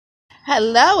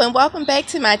Hello and welcome back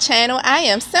to my channel. I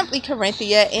am Simply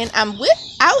Corinthia and I'm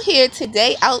out here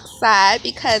today outside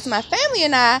because my family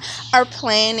and I are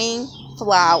planting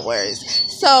flowers.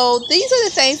 So these are the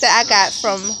things that I got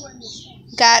from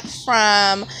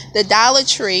the Dollar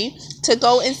Tree to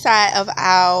go inside of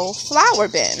our flower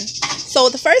bin. So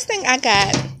the first thing I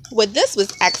got, this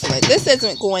was excellent. This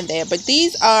isn't going there, but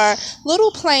these are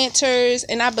little planters,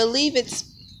 and I believe it's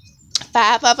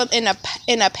 5 of them in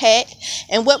a pack.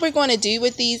 And what we're going to do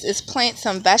with these is plant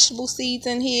some vegetable seeds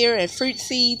in here and fruit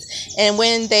seeds, and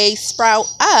when they sprout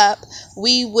up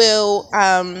we will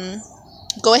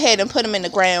go ahead and put them in the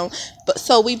ground.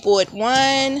 So we bought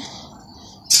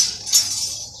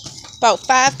about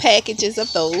 5 packages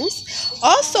of those.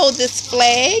 Also, this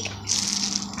flag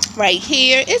right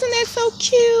here, isn't that so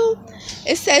cute?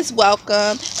 It says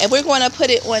welcome, and we're going to put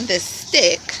it on the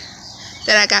stick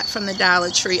that I got from the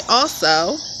Dollar Tree.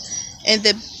 Also, in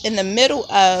the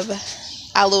middle of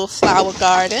our little flower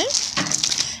garden,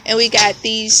 and we got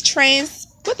these transplanters.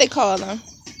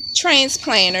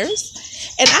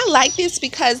 And I like this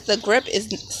because the grip is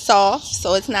soft,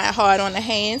 so it's not hard on the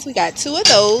hands. We got 2 of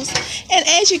those, and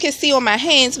as you can see on my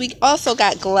hands, we also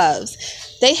got gloves.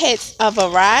 They had a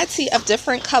variety of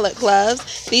different colored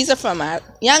gloves. These are for my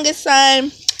youngest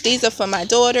son, these are for my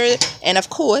daughter, and of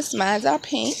course mine are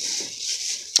pink.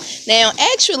 Now,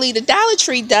 actually, the Dollar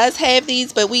Tree does have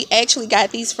these, but we actually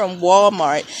got these from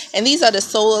Walmart. And these are the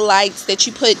solar lights that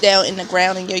you put down in the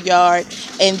ground in your yard.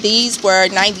 And these were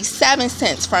 97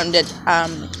 cents from the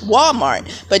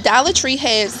Walmart. But Dollar Tree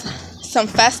has some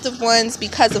festive ones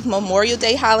because of Memorial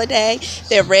Day holiday.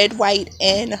 They're red, white,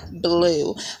 and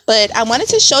blue. But I wanted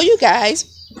to show you guys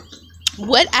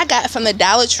what I got from the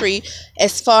Dollar Tree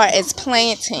as far as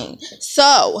planting.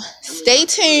 So, stay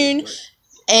tuned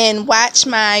and watch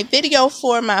my video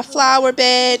for my flower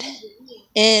bed,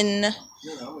 and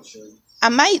I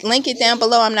might link it down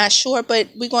below, I'm not sure, but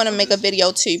we're going to make a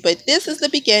video too. But this is the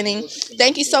beginning.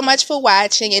 Thank you so much for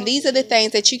watching, and these are the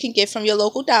things that you can get from your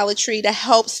local Dollar Tree to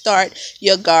help start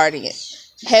your gardening.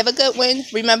 Have a good one.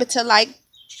 Remember to like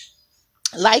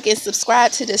and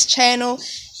subscribe to this channel,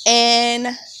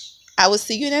 and I will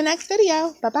see you in the next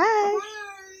video. Bye bye.